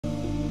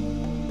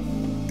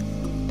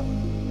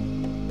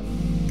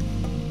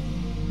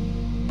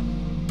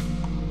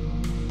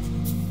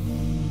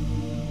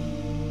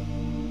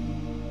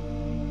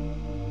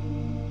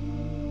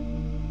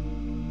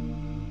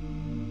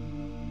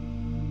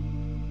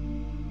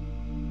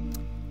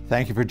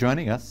Thank you for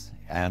joining us,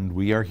 and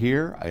we are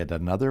here at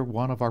another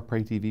one of our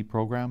PrayTV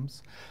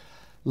programs,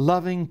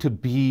 loving to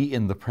be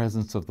in the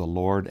presence of the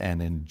Lord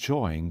and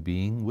enjoying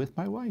being with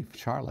my wife,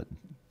 Charlotte.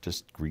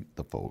 Just greet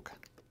the folk.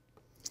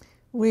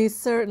 We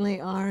certainly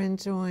are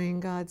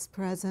enjoying God's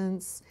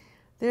presence.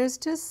 There's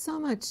just so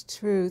much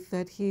truth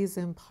that He's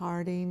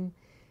imparting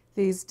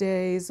these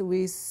days.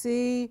 We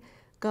see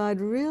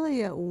God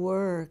really at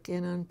work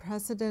in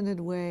unprecedented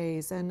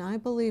ways, and I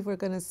believe we're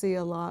going to see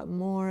a lot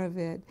more of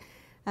it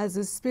as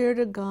the Spirit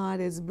of God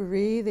is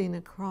breathing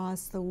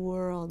across the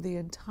world, the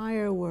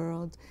entire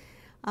world.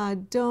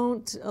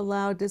 Don't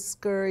allow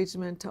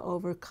discouragement to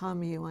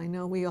overcome you. I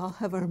know we all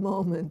have our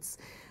moments,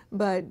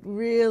 but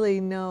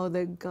really know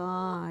that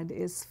God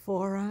is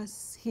for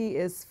us. He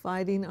is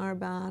fighting our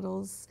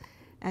battles,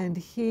 and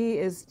He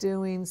is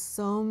doing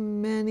so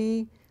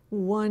many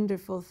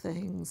wonderful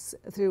things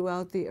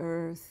throughout the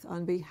earth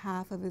on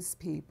behalf of His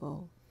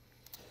people.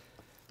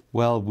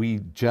 Well, we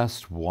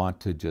just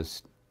want to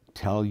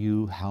tell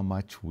you how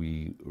much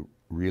we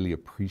really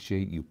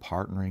appreciate you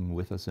partnering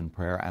with us in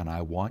prayer, and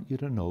I want you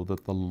to know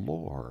that the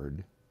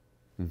Lord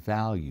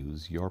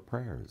values your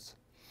prayers.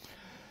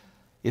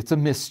 It's a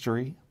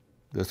mystery,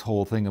 this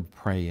whole thing of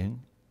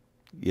praying.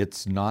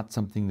 It's not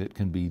something that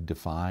can be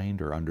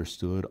defined or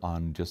understood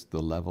on just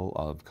the level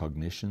of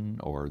cognition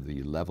or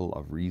the level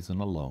of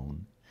reason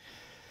alone.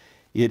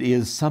 It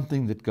is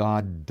something that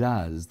God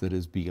does that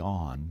is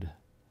beyond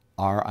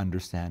our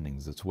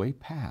understandings. It's way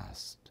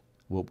past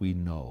what we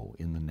know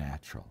in the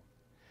natural.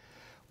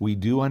 We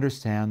do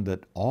understand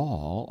that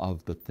all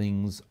of the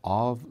things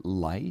of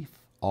life,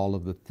 all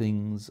of the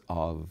things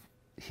of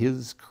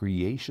His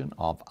creation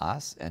of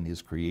us and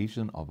His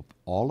creation of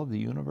all of the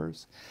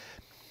universe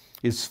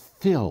is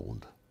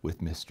filled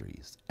with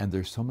mysteries. And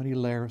there's so many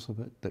layers of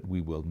it that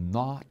we will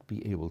not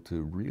be able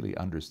to really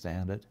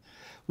understand it.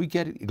 We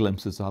get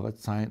glimpses of it.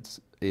 Science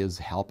is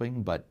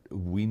helping, but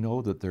we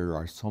know that there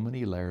are so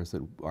many layers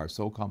that are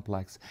so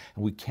complex,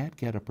 and we can't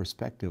get a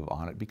perspective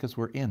on it because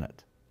we're in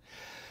it.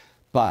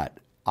 But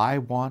I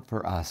want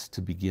for us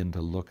to begin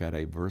to look at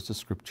a verse of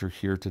Scripture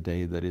here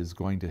today that is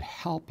going to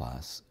help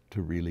us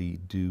to really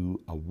do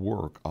a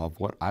work of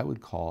what I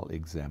would call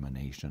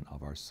examination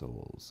of our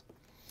souls.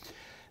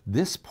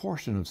 This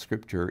portion of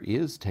Scripture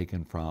is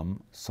taken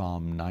from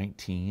Psalm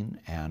 19,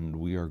 and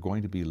we are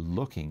going to be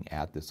looking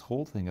at this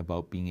whole thing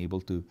about being able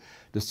to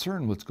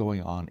discern what's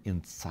going on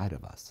inside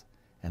of us.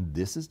 And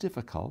this is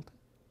difficult,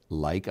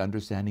 like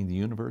understanding the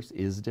universe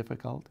is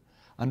difficult.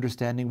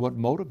 Understanding what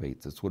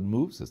motivates us, what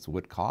moves us,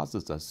 what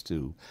causes us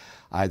to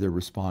either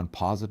respond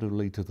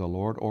positively to the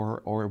Lord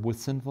or with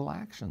sinful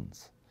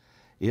actions.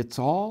 It's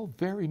all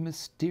very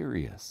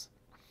mysterious.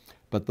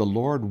 But the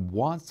Lord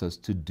wants us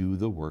to do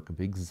the work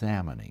of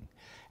examining.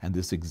 And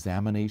this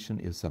examination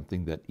is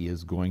something that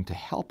is going to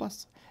help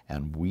us.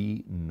 And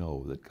we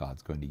know that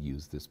God's going to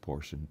use this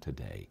portion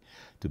today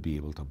to be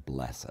able to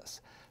bless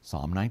us.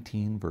 Psalm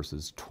 19,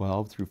 verses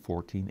 12 through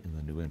 14 in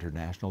the New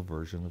International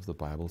Version of the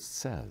Bible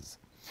says,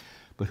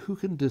 "But who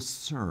can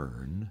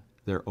discern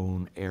their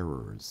own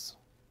errors?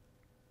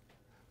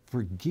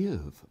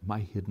 Forgive my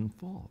hidden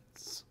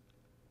faults.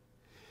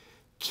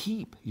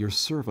 Keep your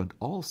servant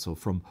also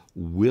from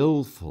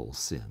willful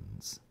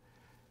sins.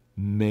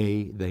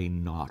 May they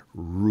not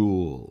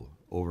rule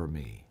over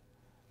me.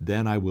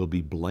 Then I will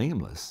be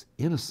blameless,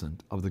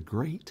 innocent of the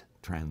great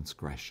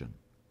transgression.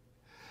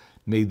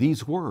 May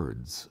these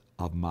words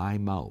of my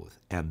mouth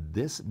and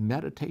this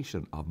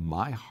meditation of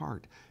my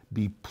heart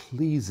be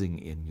pleasing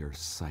in your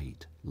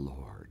sight,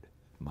 Lord,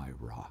 my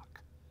rock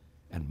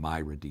and my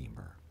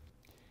Redeemer."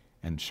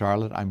 And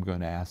Charlotte, I'm going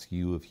to ask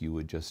you if you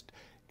would just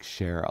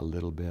share a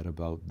little bit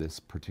about this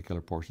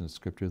particular portion of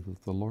Scripture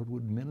that the Lord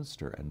would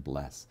minister and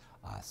bless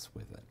us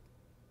with it.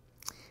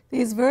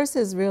 These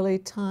verses really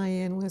tie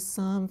in with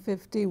Psalm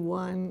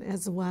 51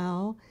 as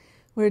well,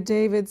 where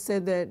David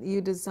said that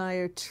you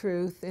desire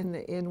truth in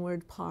the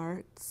inward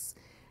parts.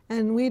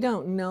 And we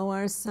don't know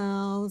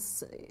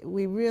ourselves.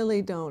 We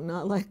really don't,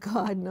 not like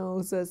God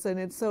knows us. And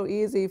it's so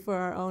easy for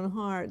our own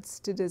hearts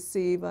to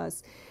deceive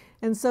us.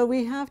 And so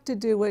we have to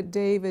do what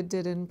David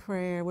did in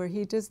prayer, where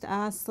he just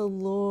asked the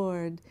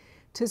Lord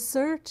to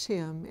search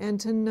him and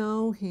to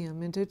know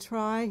him and to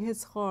try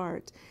his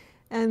heart.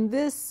 And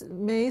this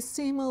may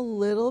seem a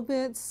little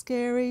bit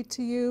scary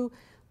to you,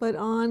 but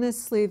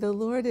honestly, the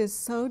Lord is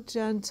so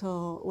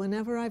gentle.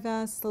 Whenever I've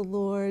asked the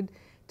Lord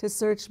to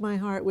search my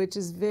heart, which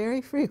is very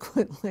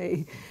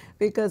frequently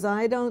because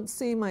I don't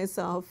see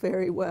myself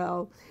very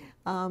well,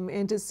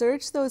 and to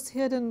search those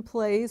hidden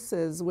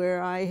places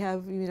where I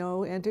have,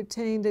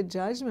 entertained a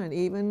judgment.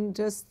 Even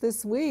just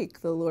this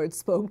week, the Lord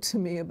spoke to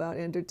me about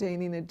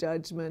entertaining a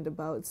judgment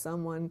about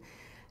someone.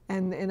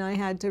 And I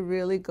had to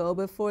really go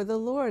before the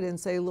Lord and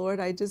say, Lord,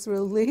 I just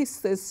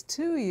release this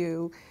to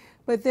you.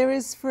 But there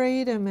is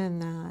freedom in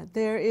that.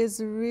 There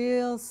is a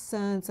real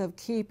sense of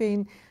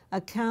keeping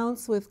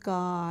accounts with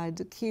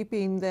God,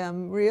 keeping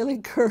them really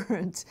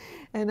current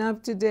and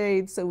up to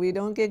date so we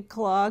don't get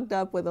clogged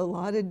up with a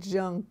lot of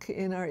junk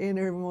in our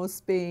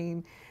innermost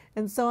being.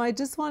 And so I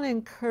just want to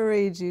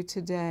encourage you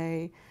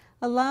today.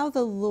 allow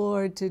the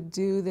Lord to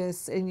do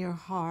this in your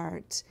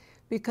heart,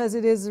 because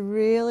it is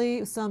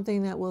really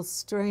something that will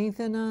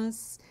strengthen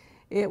us.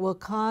 It will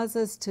cause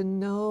us to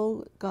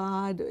know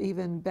God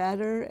even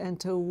better and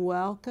to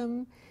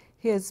welcome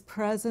His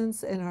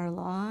presence in our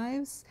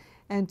lives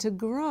and to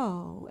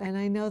grow. And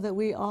I know that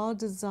we all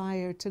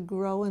desire to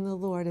grow in the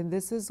Lord, and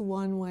this is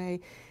one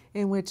way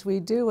in which we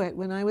do it.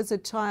 When I was a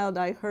child,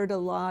 I heard a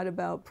lot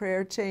about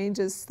prayer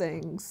changes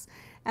things,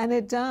 and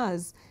it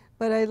does.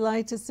 But I'd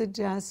like to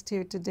suggest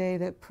here today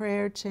that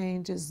prayer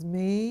changes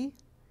me,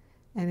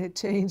 and it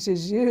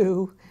changes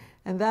you,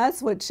 and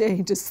that's what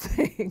changes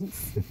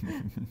things.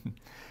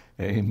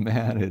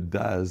 Amen, it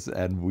does.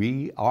 And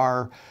we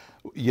are,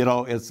 you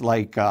know, it's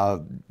like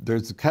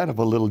there's kind of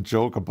a little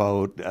joke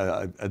about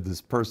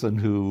this person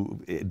who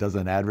does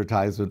an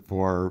advertisement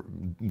for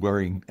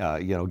wearing,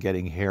 you know,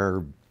 getting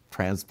hair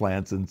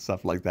transplants and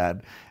stuff like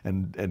that.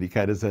 And he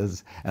kind of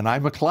says, and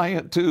I'm a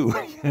client too,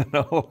 you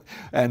know,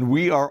 and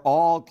we are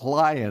all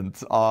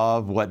clients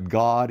of what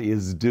God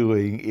is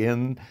doing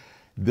in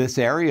this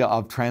area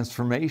of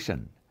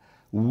transformation.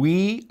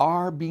 We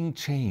are being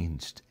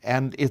changed,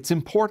 and it's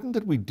important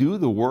that we do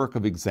the work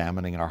of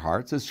examining our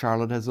hearts, as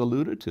Charlotte has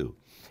alluded to.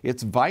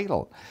 It's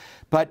vital.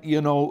 But, you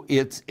know,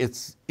 it's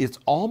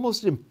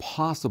almost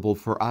impossible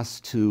for us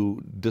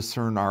to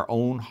discern our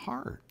own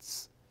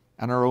hearts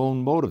and our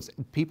own motives.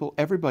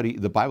 Everybody,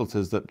 the Bible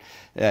says that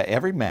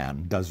every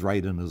man does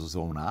right in his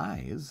own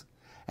eyes.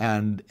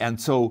 And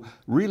so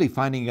really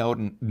finding out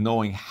and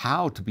knowing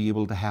how to be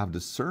able to have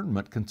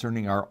discernment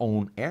concerning our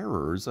own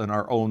errors and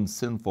our own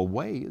sinful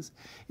ways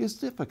is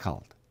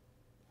difficult.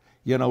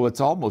 You know,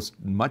 it's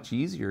almost much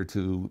easier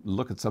to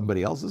look at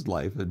somebody else's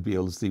life and be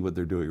able to see what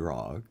they're doing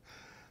wrong.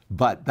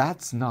 But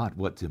that's not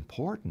what's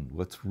important.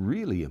 What's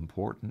really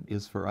important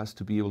is for us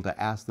to be able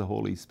to ask the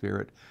Holy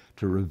Spirit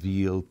to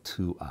reveal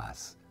to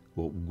us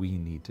what we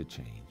need to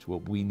change,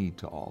 what we need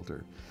to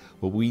alter,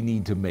 what we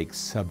need to make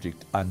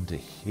subject unto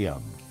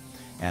Him.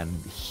 And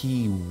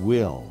He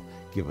will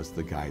give us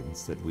the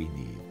guidance that we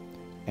need.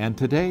 And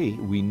today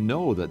we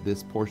know that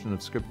this portion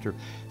of Scripture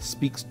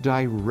speaks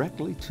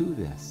directly to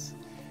this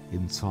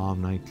in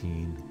Psalm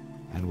 19.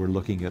 And we're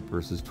looking at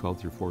verses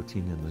 12 through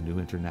 14 in the New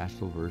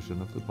International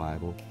Version of the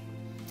Bible.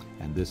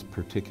 And this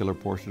particular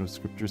portion of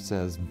Scripture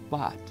says,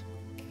 "But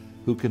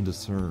who can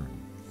discern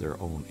their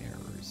own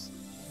errors?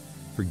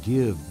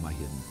 Forgive my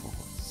hidden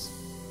faults.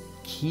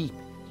 Keep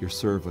your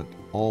servant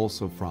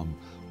also from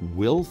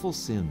willful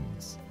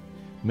sins.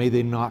 May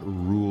they not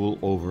rule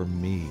over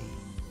me.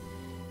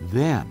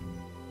 Then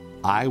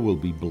I will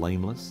be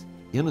blameless,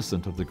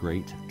 innocent of the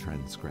great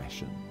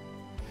transgression.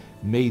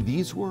 May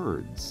these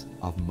words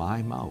of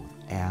my mouth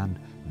and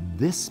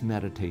this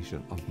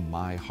meditation of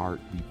my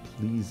heart be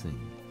pleasing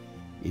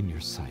in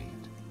your sight,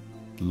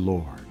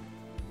 Lord,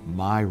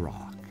 my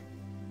rock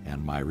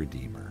and my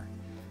Redeemer."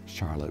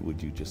 Charlotte,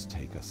 would you just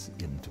take us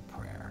into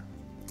prayer?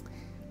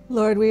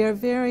 Lord, we are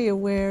very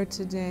aware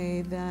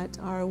today that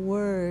our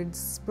words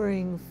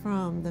spring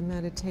from the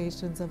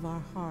meditations of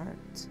our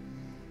heart.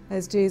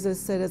 As Jesus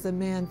said, as a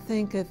man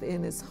thinketh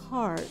in his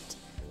heart,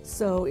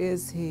 so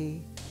is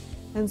he.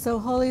 And so,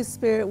 Holy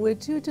Spirit,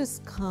 would you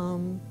just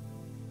come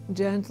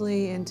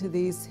gently into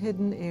these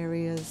hidden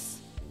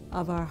areas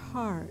of our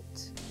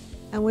heart?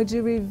 And would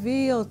you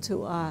reveal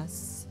to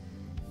us,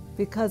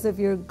 because of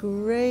your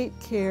great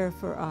care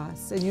for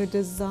us and your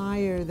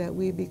desire that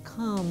we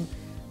become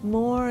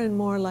more and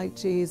more like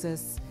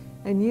Jesus,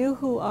 and you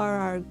who are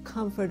our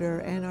comforter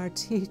and our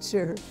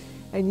teacher,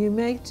 and you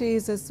make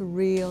Jesus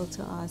real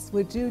to us,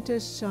 would you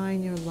just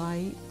shine your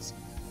light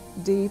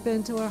deep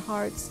into our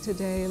hearts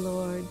today,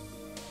 Lord?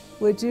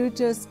 Would you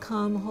just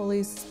come,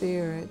 Holy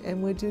Spirit,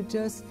 and would you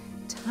just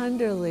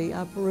tenderly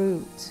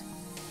uproot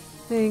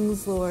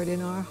things, Lord,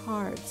 in our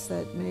hearts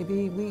that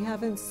maybe we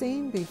haven't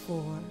seen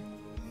before?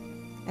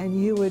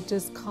 And you would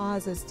just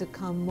cause us to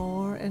come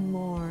more and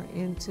more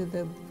into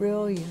the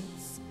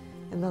brilliance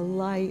and the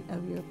light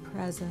of your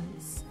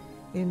presence.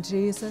 In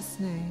Jesus'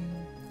 name,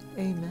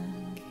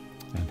 amen.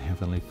 And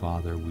Heavenly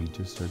Father, we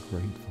just are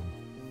grateful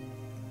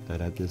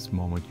that at this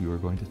moment you are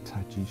going to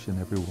touch each and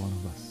every one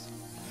of us.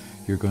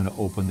 You're going to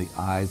open the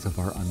eyes of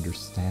our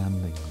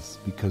understandings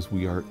because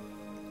we are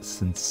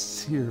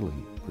sincerely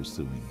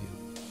pursuing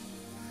you.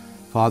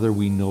 Father,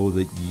 we know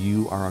that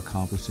you are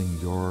accomplishing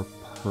your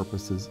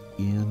purposes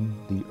in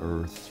the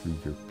earth through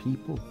your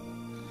people.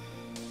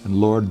 And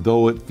Lord,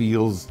 though it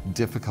feels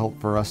difficult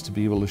for us to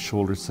be able to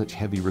shoulder such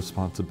heavy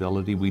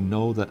responsibility, we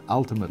know that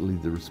ultimately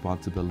the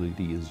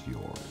responsibility is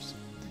yours.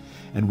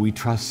 And we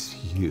trust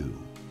you.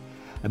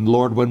 And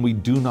Lord, when we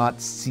do not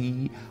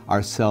see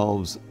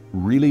ourselves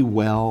really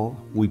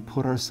well, we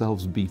put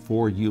ourselves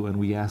before you and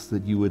we ask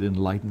that you would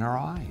enlighten our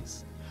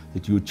eyes,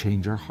 that you would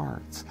change our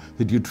hearts,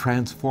 that you'd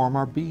transform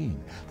our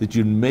being, that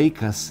you'd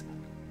make us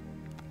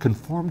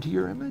conform to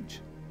your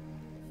image,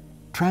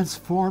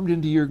 transformed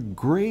into your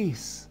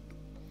grace.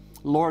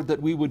 Lord,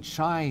 that we would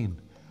shine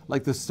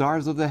like the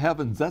stars of the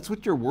heavens. That's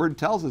what your word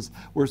tells us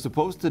we're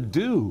supposed to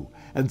do.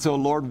 And so,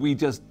 Lord, we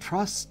just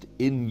trust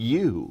in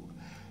you.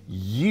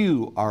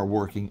 You are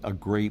working a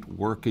great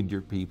work in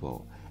your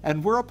people,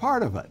 and we're a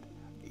part of it.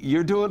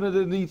 You're doing it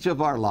in each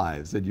of our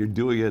lives, and you're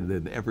doing it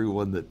in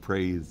everyone that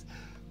prays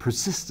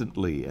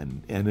persistently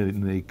and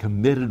in a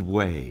committed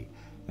way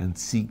and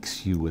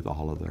seeks you with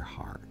all of their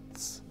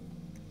hearts.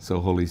 So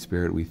Holy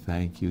Spirit, we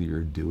thank you.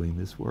 You're doing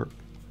this work,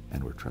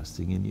 and we're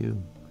trusting in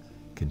you.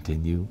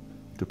 Continue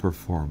to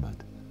perform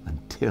it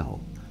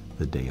until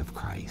the day of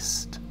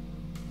Christ.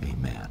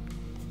 Amen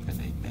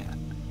and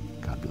amen.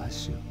 God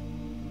bless you.